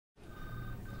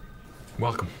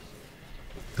Welcome.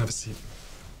 Have a seat.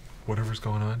 Whatever's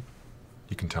going on,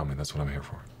 you can tell me. That's what I'm here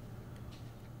for.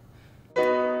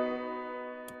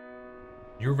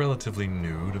 You're relatively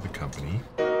new to the company.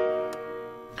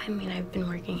 I mean, I've been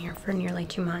working here for nearly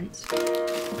 2 months.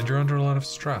 And you're under a lot of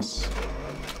stress.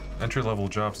 Entry-level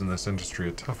jobs in this industry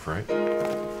are tough, right?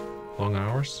 Long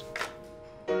hours?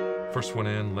 First one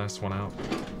in, last one out.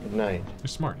 Good night. You're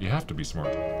smart. You have to be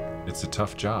smart. It's a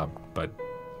tough job, but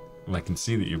I can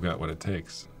see that you've got what it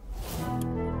takes.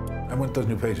 I want those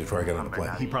new pages before I get on the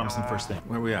plane. He promised them first thing.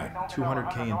 Where are we at?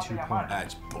 200K in 2 points.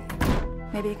 That's bull.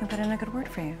 Maybe you can put in a good word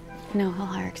for you. No, he'll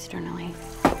hire externally.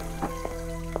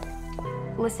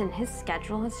 Listen, his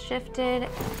schedule has shifted.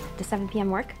 Does 7 p.m.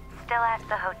 work? Still at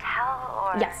the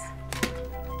hotel, or? Yes.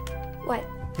 What?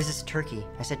 This is turkey.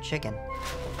 I said chicken.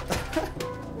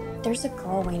 There's a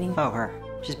girl waiting. Oh, her.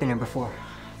 She's been here before.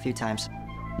 A few times.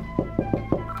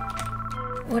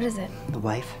 What is it? The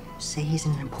wife. Say he's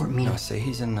in an important meeting. No, say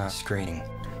he's in screening.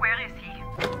 Where is he?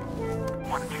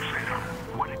 What did you say to them?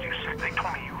 What did you say? They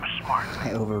told me you were smart. I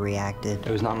overreacted. It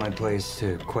was not my place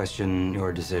to question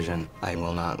your decision. I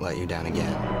will not let you down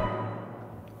again.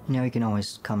 You know you can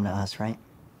always come to us, right?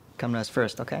 Come to us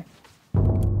first, okay?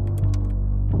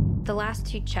 The last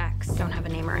 2 checks don't have a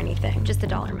name or anything, just the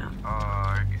dollar amount.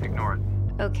 Ignore it.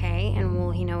 Okay, and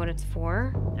will he know what it's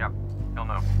for? Yep, he'll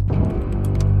know.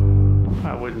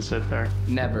 I wouldn't sit there.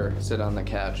 Never sit on the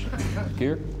couch.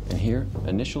 Here and here,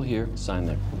 initial here, sign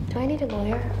there. Do I need a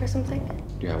lawyer or something?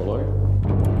 Do you have a lawyer?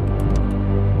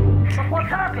 What's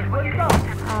happened? Where'd you go?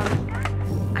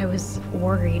 I was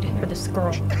worried for this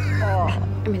girl.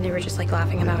 I mean, they were just like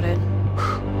laughing about it.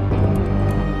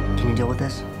 Can you deal with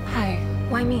this? Hi,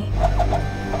 why me?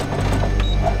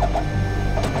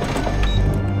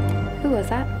 Who was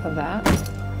that? That?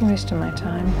 Wasting my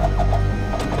time.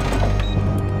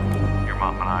 Your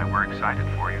mom and I were excited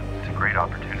for you. It's a great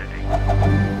opportunity.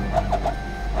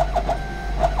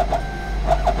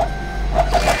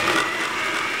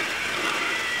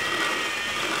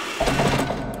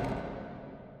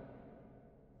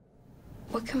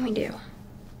 What can we do?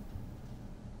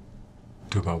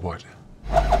 Do about what?